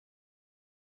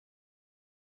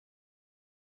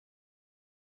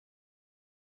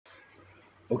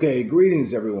Okay,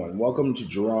 greetings everyone. Welcome to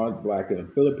Gerard Black in the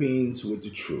Philippines with the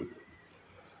Truth.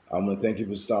 I want to thank you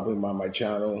for stopping by my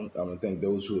channel. I want to thank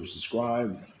those who have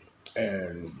subscribed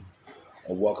and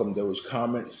I welcome those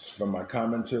comments from my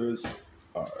commenters.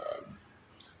 Uh,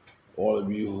 all of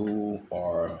you who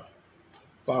are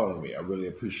following me, I really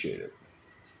appreciate it.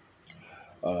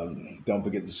 Don't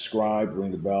forget to subscribe,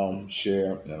 ring the bell,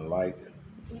 share, and like.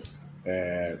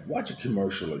 And watch a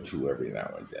commercial or two every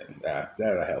now and then.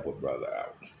 That'll help a brother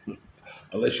out.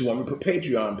 Unless you want me to put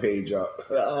Patreon page up.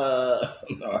 No,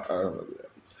 I don't know.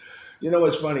 You know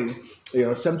what's funny?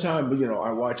 Sometimes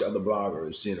I watch other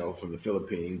bloggers, from the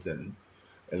Philippines and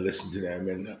listen to them,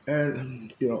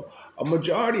 and a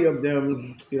majority of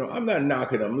them, I'm not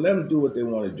knocking them. Let them do what they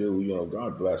want to do.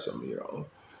 God bless them.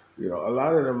 A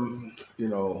lot of them,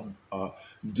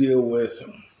 deal with,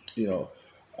 you know,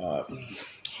 uh,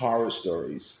 horror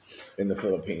stories in the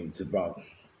Philippines about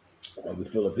the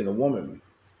Filipino woman,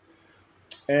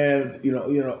 and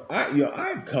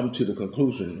I've come to the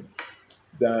conclusion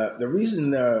that the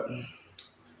reason that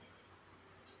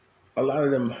a lot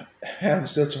of them have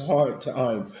such a hard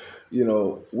time,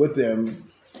 with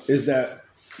them is that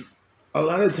a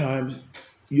lot of times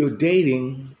you're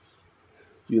dating,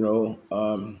 you know,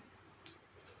 um,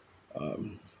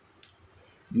 um,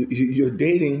 you're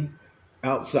dating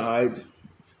outside,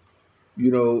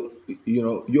 your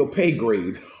pay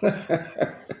grade.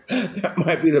 That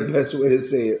might be the best way to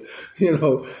say it.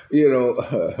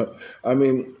 I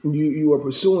mean, you are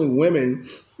pursuing women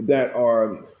that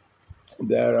are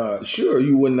sure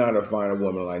you would not have find a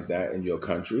woman like that in your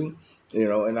country,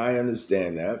 and I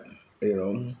understand that,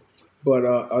 but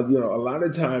a lot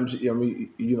of times,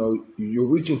 you're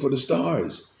reaching for the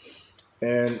stars,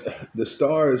 and the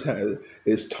stars has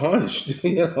is tarnished.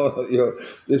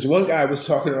 This one guy was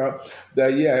talking about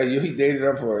that. Yeah, he dated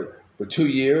her for 2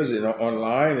 years,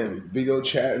 online and video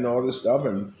chat and all this stuff,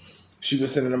 and she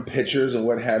was sending him pictures and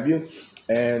what have you,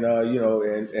 and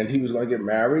and he was going to get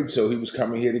married, so he was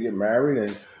coming here to get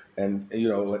married, and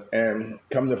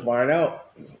come to find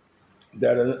out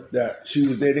that she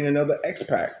was dating another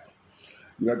expat.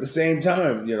 At the same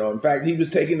time, in fact, he was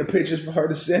taking the pictures for her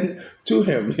to send to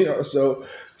him. So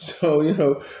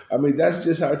I mean, that's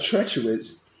just how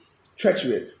treacherous,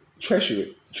 treacherous,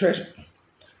 treacherous,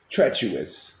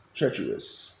 treacherous.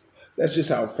 That's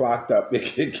just how flocked up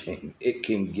it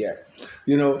can get.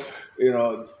 You know,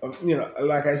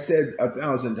 Like I said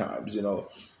 1,000 times. And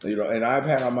I've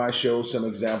had on my show some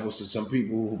examples to some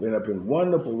people who've ended up in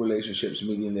wonderful relationships,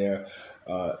 meeting their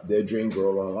dream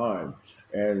girl online,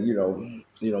 and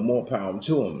more power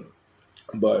to them.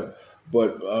 But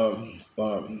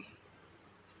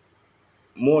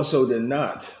more so than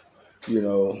not, I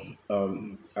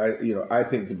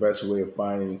think the best way of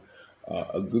finding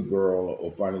a good girl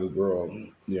or finding a girl,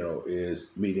 is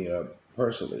meeting her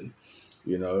personally.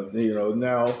 Now,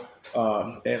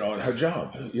 and on her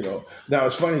job. Now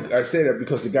it's funny I say that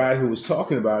because the guy who was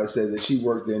talking about it said that she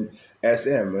worked in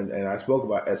SM, and I spoke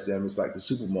about SM. It's like the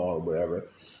supermall or whatever,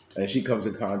 and she comes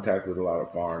in contact with a lot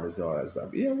of foreigners and all that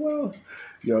stuff. Yeah, well,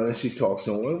 and she talks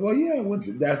to them. Well, yeah,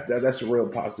 that's a real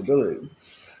possibility.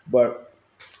 But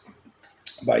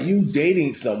by you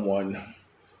dating someone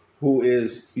who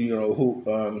is, who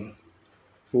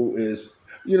is,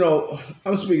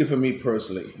 I'm speaking for me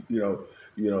personally.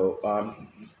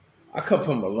 I come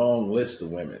from a long list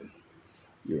of women.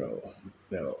 You know,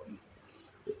 you know,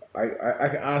 I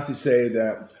can honestly say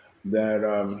that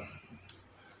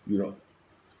you know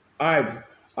I've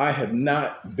I have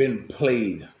not been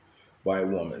played by a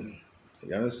woman.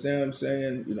 You understand what I'm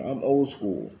saying? I'm old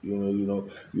school. I'm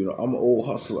an old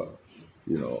hustler.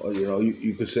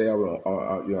 You could say I'm an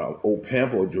old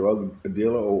pimp or drug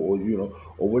dealer or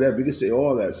whatever. You could say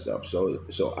all that stuff.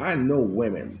 So I know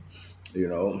women. You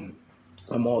know,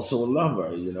 I'm also a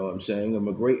lover. You know what I'm saying? I'm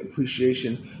a great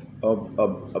appreciation of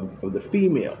the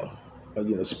female,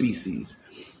 species.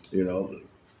 You know,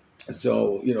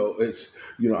 so it's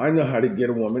I know how to get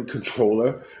a woman, control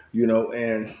her,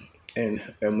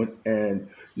 and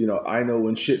I know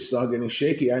when shit start getting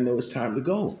shaky, I know it's time to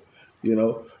go. You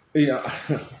know, you know,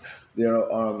 you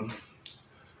know.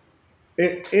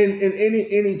 In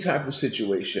any type of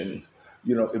situation,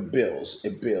 it builds,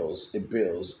 it builds, it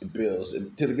builds, it builds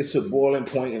until it gets to a boiling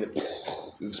point and it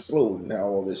explodes and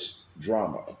all this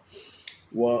drama.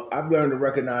 Well, I've learned to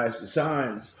recognize the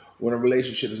signs when a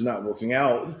relationship is not working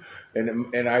out,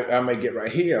 and I may get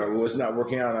right here, or it's not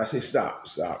working out, and I say stop,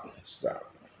 stop,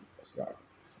 stop, stop.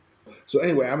 So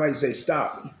anyway, I might say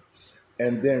stop,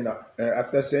 and then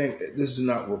after saying this is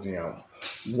not working out,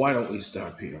 why don't we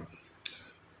stop here?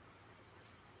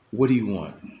 What do you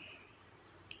want?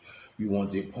 You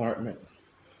want the apartment?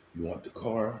 You want the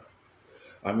car?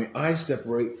 I mean, I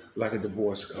separate like a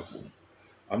divorced couple.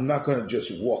 I'm not going to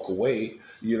just walk away.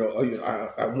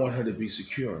 I want her to be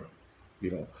secure.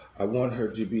 You know, I want her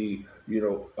to be,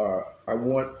 I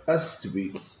want us to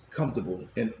be comfortable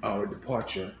in our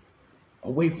departure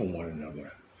away from one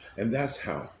another. And that's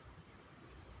how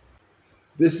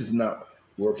this is not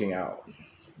working out.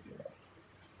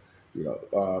 You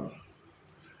know,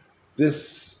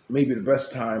 this may be the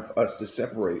best time for us to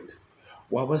separate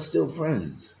while we're still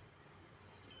friends,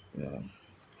 you know,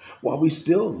 while we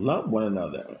still love one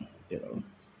another, you know.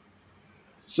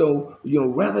 So,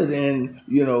 rather than,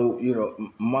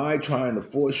 my trying to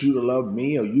force you to love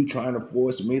me, or you trying to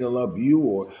force me to love you,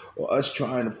 or us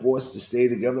trying to force to stay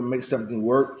together, make something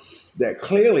work that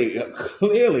clearly,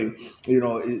 clearly, there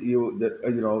are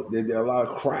a lot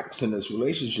of cracks in this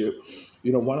relationship.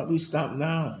 Why don't we stop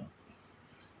now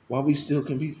while we still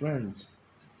can be friends?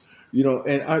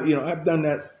 And I've done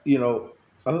that,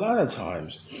 a lot of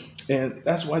times. And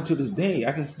that's why to this day,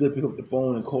 I can still pick up the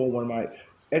phone and call one of my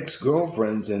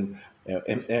ex-girlfriends and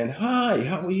hi,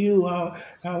 how are you? How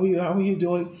are you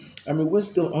doing? I mean, we're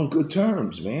still on good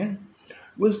terms, man.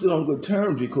 We're still on good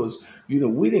terms because,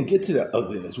 we didn't get to that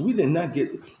ugliness. We did not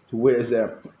get to where it's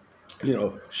that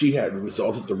she had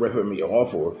resulted to ripping me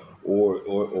off or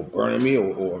burning me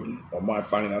or my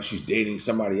finding out she's dating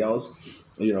somebody else,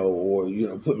 or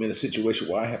put me in a situation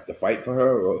where I have to fight for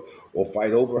her or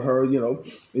fight over her, you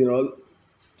know.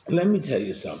 Let me tell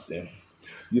you something.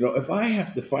 If I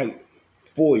have to fight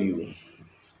for you,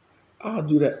 I'll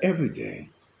do that every day.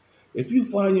 If you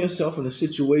find yourself in a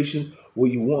situation where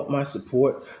you want my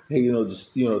support, hey,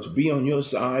 just to be on your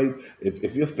side.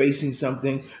 If you're facing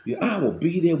something, I will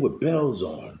be there with bells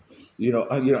on.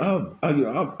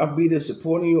 I'll be there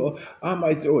supporting you. Or I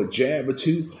might throw a jab or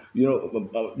two.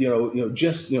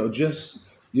 Just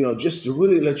to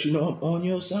really let you know I'm on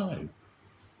your side.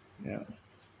 Yeah.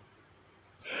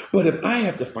 But if I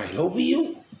have to fight over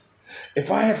you,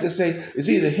 if I have to say it's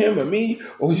either him or me,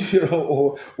 or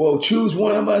or well, choose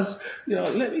one of us,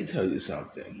 let me tell you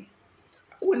something.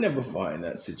 I would never find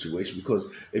that situation because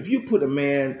if you put a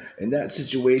man in that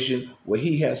situation where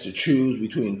he has to choose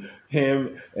between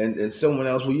him and someone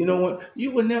else, well, you know what?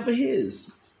 You were never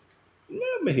his.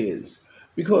 Never his.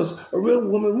 Because a real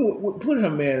woman would put her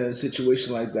man in a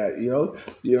situation like that,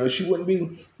 she wouldn't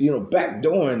be,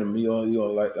 backdooring him,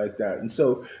 like that. And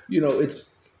so,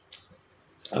 it's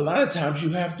a lot of times you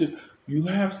have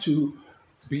to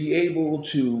be able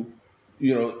to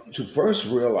to first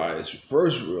realize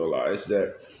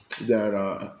that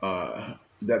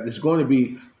that there's going to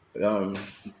be um,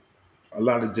 a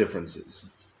lot of differences.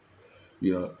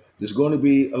 There's going to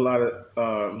be a lot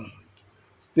of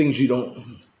things you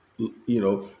don't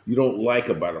like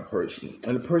about a person,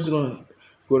 and the person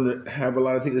going to have a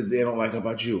lot of things that they don't like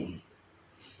about you.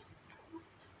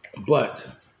 But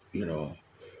you know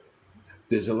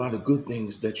there's a lot of good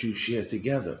things that you share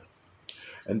together.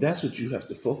 And that's what you have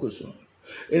to focus on.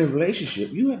 In a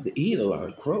relationship, you have to eat a lot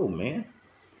of crow, man.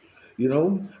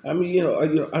 I mean,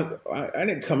 I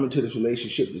didn't come into this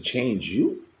relationship to change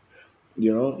you,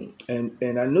 and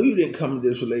I know you didn't come into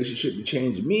this relationship to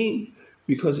change me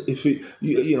because if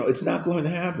it's not going to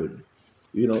happen.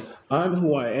 I'm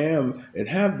who I am and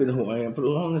have been who I am for the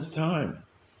longest time.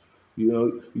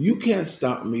 You can't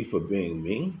stop me for being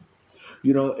me.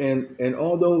 And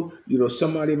although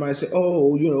somebody might say,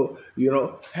 oh,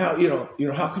 how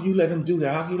how could you let him do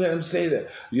that? How can you let him say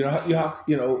that?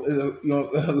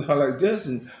 Like this,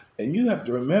 and you have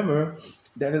to remember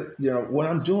that what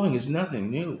I'm doing is nothing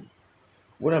new.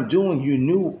 What I'm doing, you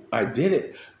knew I did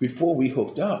it before we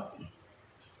hooked up.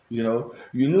 You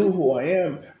knew who I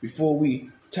am before we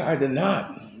tied the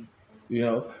knot.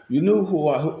 You knew who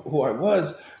I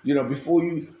was, before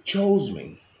you chose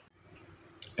me.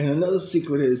 And another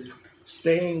secret is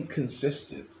staying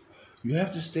consistent. You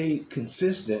have to stay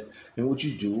consistent in what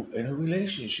you do in a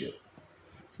relationship.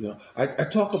 I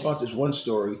talk about this one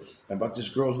story about this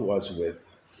girl who I was with,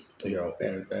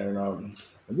 and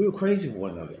we were crazy for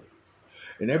one another.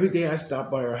 And every day I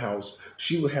stopped by her house,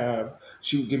 she would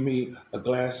give me a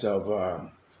glass of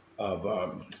a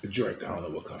drink. I don't know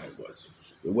what kind it was.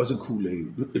 It wasn't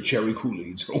Kool-Aid, the cherry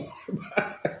Kool-Aid. So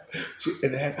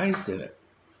and it had ice in it.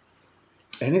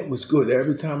 And it was good.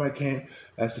 Every time I came,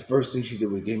 that's the first thing she did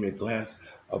was give me a glass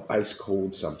of ice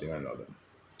cold something or another.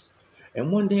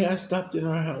 And one day I stopped in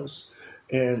her house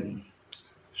and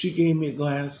she gave me a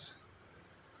glass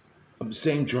of the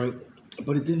same drink,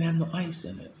 but it didn't have no ice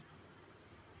in it.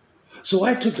 So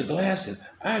I took the glass and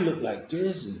I looked like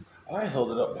this and I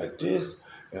held it up like this,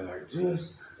 and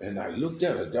I looked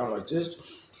at her down like this.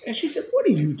 And she said, "What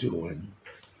are you doing?"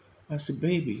 I said,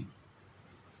 baby,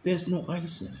 there's no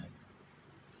ice in it.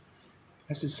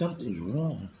 I said, something's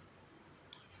wrong.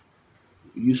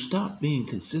 You stop being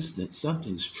consistent,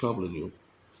 something's troubling you.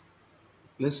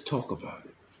 Let's talk about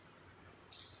it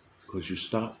because you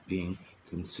stop being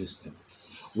consistent.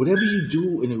 Whatever you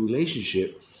do in a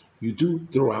relationship, you do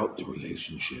throughout the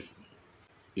relationship,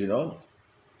 you know?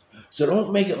 So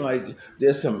don't make it like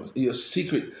there's some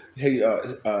secret, hey,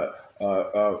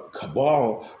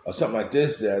 cabal or something like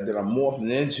this that I'm morphing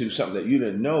into something that you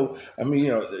didn't know. I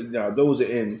mean, now those are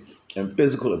in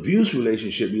physical abuse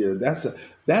relationship.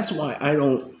 That's why I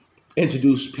don't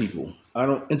introduce people. I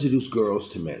don't introduce girls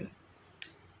to men.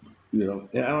 And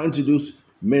I don't introduce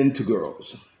men to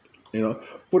girls.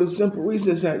 For the simple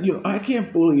reason is that I can't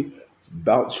fully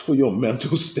vouch for your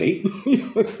mental state.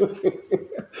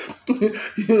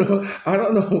 I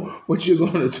don't know what you're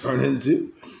going to turn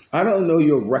into. I don't know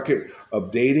your record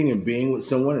of dating and being with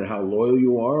someone and how loyal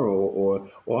you are, or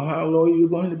how loyal you're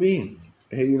going to be.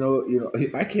 Hey,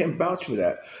 I can't vouch for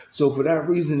that. So for that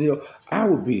reason, I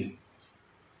would be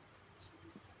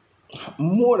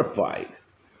mortified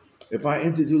if I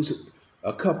introduce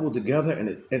a couple together and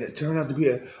it turned out to be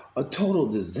a total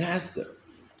disaster.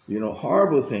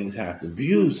 Horrible things happen,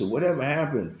 abuse or whatever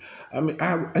happened. I mean,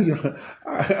 I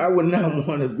would not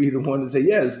want to be the one to say,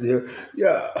 yes,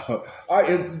 yeah, I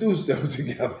introduced them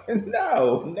together.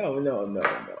 No, no, no, no,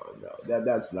 no, no.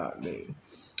 That's not me.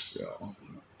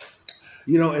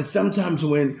 You and sometimes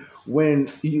when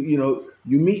you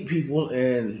meet people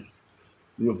and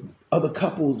other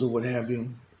couples or what have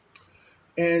you,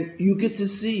 and you get to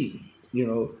see,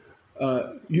 you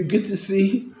get to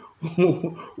see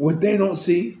what they don't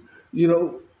see, you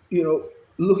know,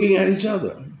 looking at each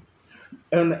other.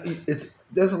 And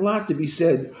there's a lot to be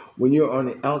said when you're on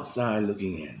the outside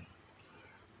looking in.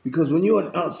 Because when you're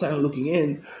on the outside looking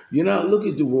in, you're not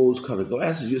looking through rose-colored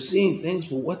glasses. You're seeing things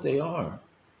for what they are.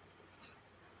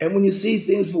 And when you see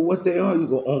things for what they are, you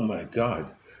go, oh my God,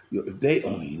 if they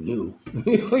only knew.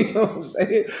 You know what I'm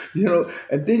saying?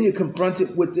 And then you're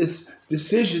confronted with this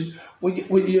decision.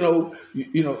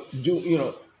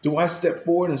 Do I step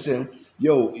forward and say,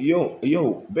 yo,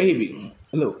 baby,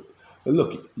 look,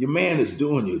 your man is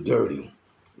doing you dirty.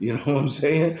 You know what I'm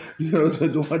saying? Do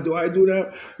I do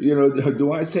that?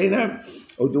 Do I say that?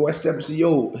 Or do I step and say,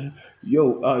 yo,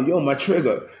 my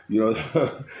trigger,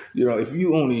 if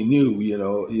you only knew,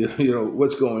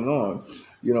 what's going on,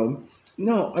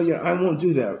 no, I won't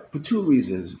do that for two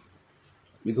reasons.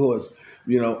 Because,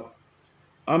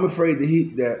 I'm afraid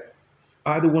that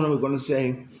either one of them are going to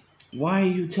say, why are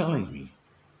you telling me?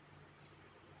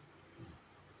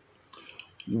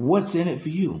 What's in it for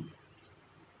you?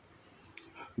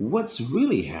 What's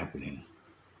really happening?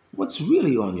 What's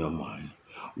really on your mind?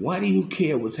 Why do you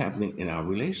care what's happening in our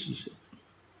relationship?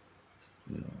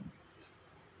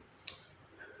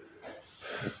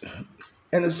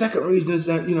 And the second reason is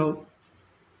that,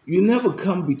 you never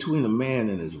come between a man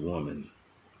and his woman.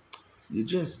 You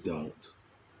just don't.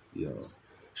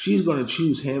 She's going to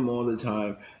choose him all the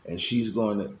time, and he's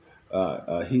going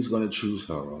to choose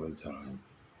her all the time.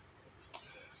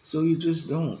 So you just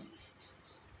don't.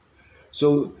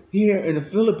 So here in the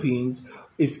Philippines,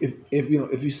 if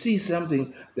you see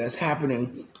something that's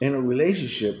happening in a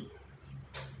relationship,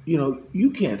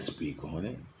 you can't speak on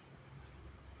it.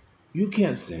 You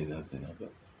can't say nothing of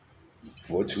it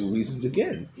for two reasons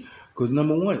again. Because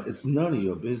number one, it's none of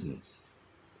your business.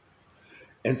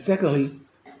 And secondly,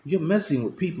 you're messing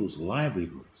with people's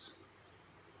livelihoods.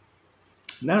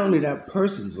 Not only that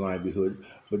person's livelihood,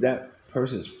 but that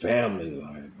person's family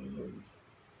livelihood.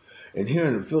 And here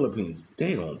in the Philippines,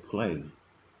 they don't play.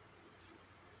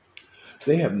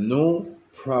 They have no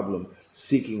problem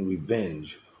seeking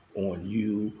revenge on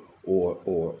you or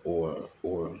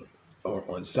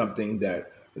on something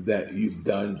that you've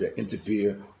done to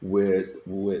interfere with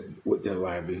their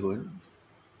livelihood.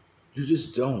 You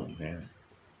just don't, man.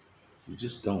 You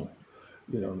just don't.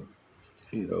 You know,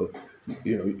 you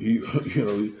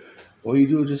know, all you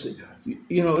do is just,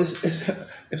 it's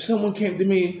if someone came to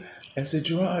me and said,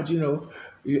 Gerard,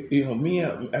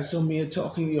 Mia, I saw Mia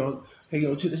talking, hey,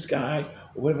 to this guy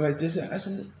or whatever like this. I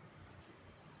said,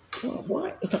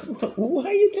 what? Why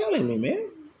are you telling me, man?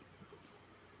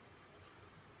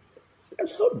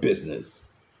 That's her business,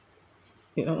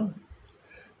 Now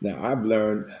I've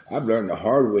learned the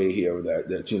hard way here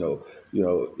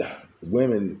that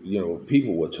women,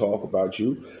 people will talk about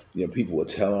you, people will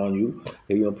tell on you.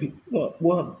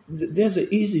 There's an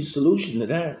easy solution to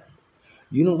that.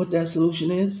 You know what that solution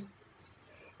is?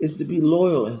 It's to be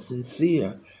loyal and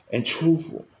sincere and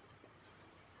truthful.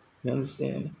 You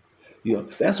understand?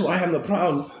 That's why I have no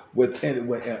problem with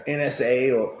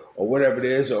NSA or whatever it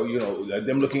is, or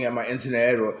them looking at my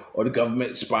internet, or the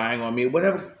government spying on me,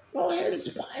 whatever. Go ahead and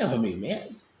spy on me,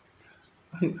 man.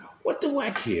 What do I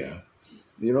care?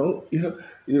 You want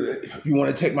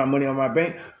to take my money on my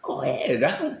bank? Go ahead.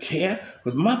 I don't care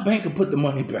because my bank can put the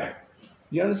money back.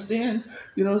 You understand?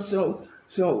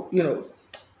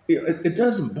 It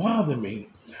doesn't bother me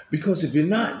because if you're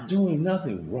not doing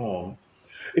nothing wrong,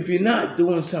 if you're not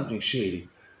doing something shady,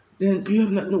 then you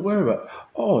have nothing to worry about.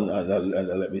 Oh, no,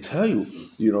 let me tell you,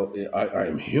 I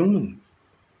am human.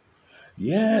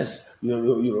 Yes,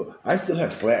 I still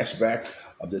have flashbacks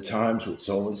of the times with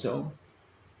so and so.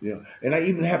 And I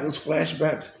even have those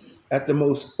flashbacks at the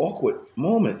most awkward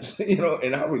moments,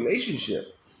 in our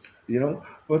relationship.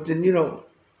 But then you know,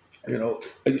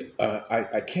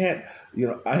 I can't,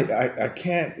 I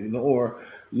can't ignore,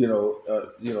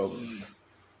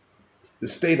 the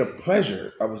state of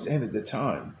pleasure I was in at the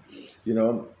time, you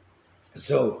know.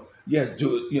 So yeah,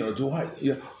 do I,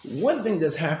 one thing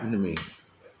that's happened to me,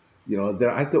 that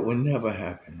I thought would never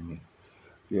happen to me,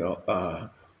 you know, uh,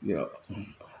 you know,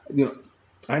 you know,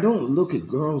 I don't look at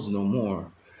girls no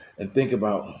more and think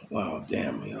about, wow,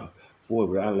 damn, boy,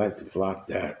 would I like to flock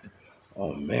that.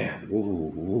 Oh man, I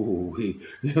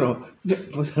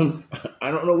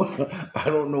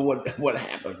don't know what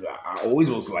happened. I always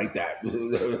was like that.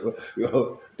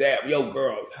 Damn, yo,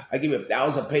 girl, I give you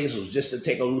 1,000 pesos just to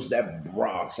take a loose that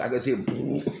bra, so I can see.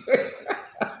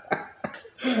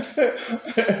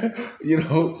 you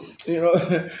know,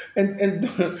 and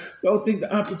don't think the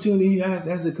opportunity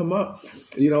hasn't come up.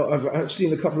 I've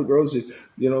seen a couple of girls,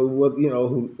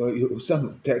 who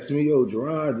some text me, yo,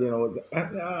 Gerard,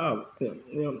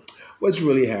 what's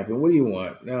really happening? What do you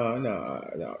want? No, no,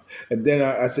 no. And then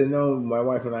I said, no, my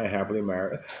wife and I are happily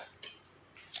married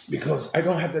because I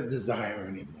don't have that desire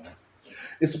anymore.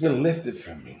 It's been lifted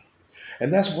from me.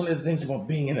 And that's one of the things about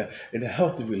being in a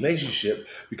healthy relationship,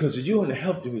 because if you're in a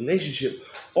healthy relationship,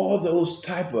 all those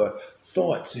type of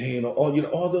thoughts,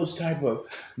 all those type of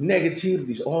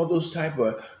negativities, all those type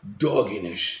of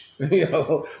dogginess,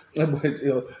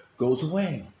 goes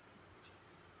away,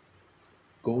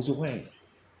 goes away.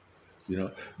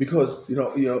 Because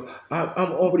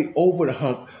I'm already over the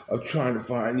hump of trying to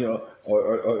find,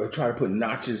 or try to put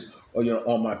notches, or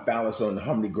on my phallus on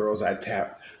how many girls I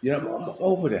tap. I'm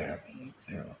over that.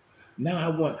 You know,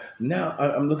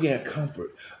 I'm looking at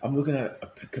comfort. I'm looking at a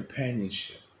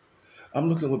companionship. I'm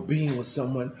looking at being with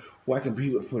someone who I can be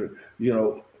with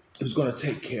who's going to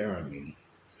take care of me.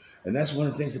 And that's one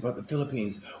of the things about the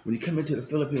Philippines. When you come into the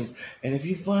Philippines, and if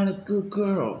you find a good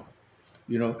girl,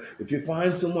 if you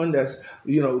find someone that's,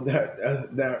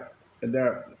 that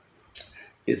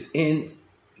is in,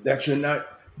 that you're not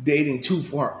dating too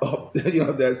far up,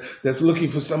 that's looking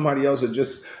for somebody else, or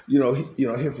just,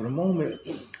 here for the moment,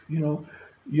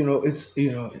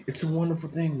 it's a wonderful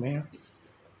thing, man.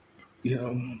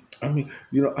 I mean,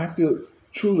 I feel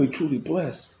truly, truly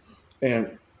blessed,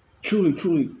 and truly,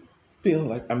 truly feel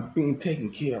like I'm being taken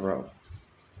care of,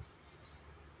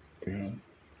 you know,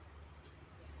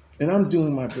 and I'm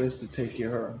doing my best to take care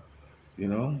of her, you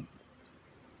know,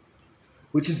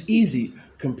 which is easy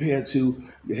compared to,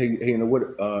 hey, what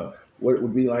it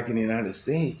would be like in the United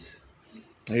States.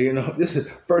 Hey, this is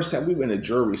first time we went to a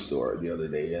jewelry store the other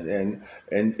day, and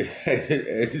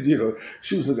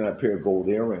she was looking at a pair of gold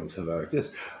earrings and like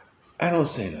this. I don't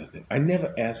say nothing. I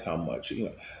never ask how much.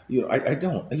 I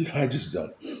don't. I just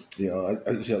don't.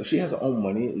 She has her own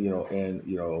money.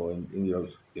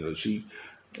 She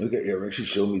look at earrings. She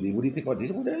showed me the. What do you think about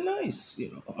these? Well, they're nice.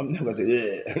 I'm not gonna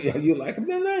say, you like them?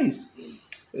 They're nice.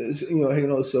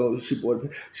 So she bought.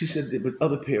 She said, but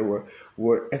other pair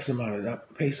were X amount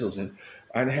of pesos, and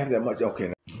I didn't have that much.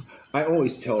 Okay, I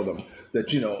always tell them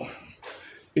that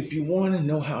if you want to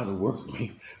know how to work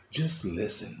me, just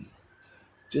listen.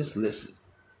 Just listen.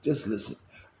 Just listen.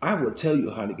 I will tell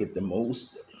you how to get the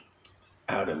most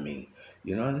out of me.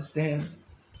 Understand?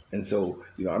 And so,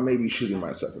 I may be shooting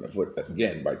myself in the foot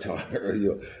again by telling her,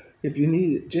 if you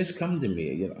need it, just come to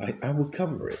me. I will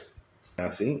cover it. Now,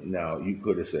 see, now you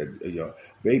could have said,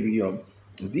 baby,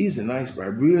 these are nice, but I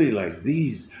really like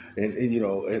these.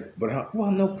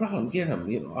 Well, no problem. Get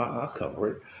them. I'll cover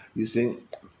it. You see,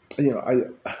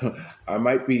 I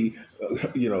might be,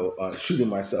 shooting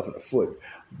myself in the foot,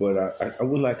 but I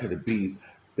would like her to be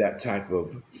that type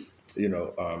of, you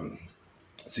know, um,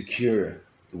 secure,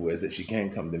 ways that she can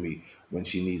come to me when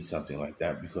she needs something like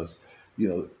that, because,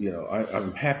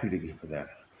 I'm happy to give her that.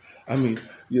 I mean,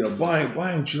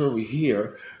 buying jewelry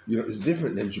here, is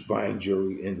different than buying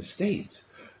jewelry in the States,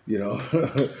 you know,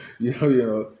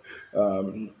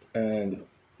 and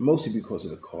mostly because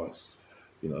of the cost.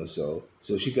 So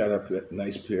she got a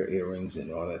nice pair of earrings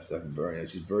and all that stuff.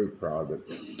 She's very proud of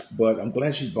it. But I'm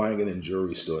glad she's buying it in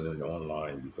jewelry store than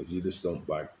online, because you just don't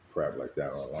buy crap like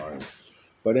that online.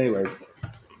 But anyway,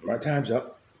 my time's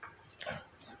up.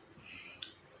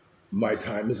 My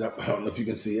time is up. I don't know if you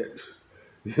can see it.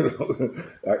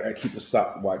 I keep a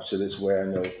stopwatch so this way I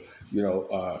know,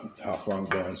 how far I'm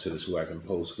going, so this way I can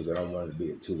post, because I don't want it to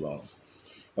be too long.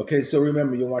 Okay, so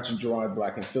remember, you're watching Gerard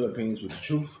Black in Philippines with the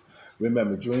truth.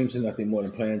 Remember, dreams are nothing more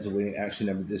than plans awaiting action.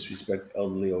 Never disrespect the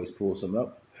elderly, always pull them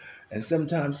up. And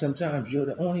sometimes you're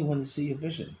the only one to see your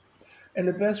vision. And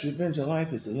the best revenge of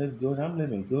life is to live good. I'm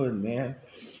living good, man.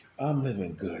 I'm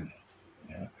living good.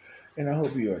 Yeah. And I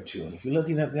hope you are too. And if you're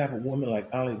lucky enough to have a woman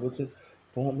like Ollie Woodson,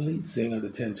 former lead singer of The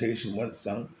Temptation, once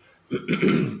sung,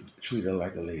 treat her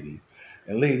like a lady.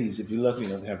 And ladies, if you're lucky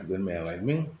enough to have a good man like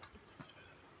me,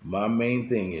 my main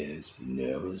thing is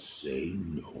never say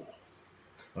no.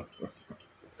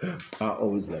 I'll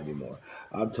always love you more.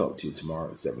 I'll talk to you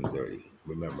tomorrow at 7:30.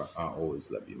 Remember, I'll always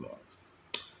love you more.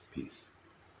 Peace.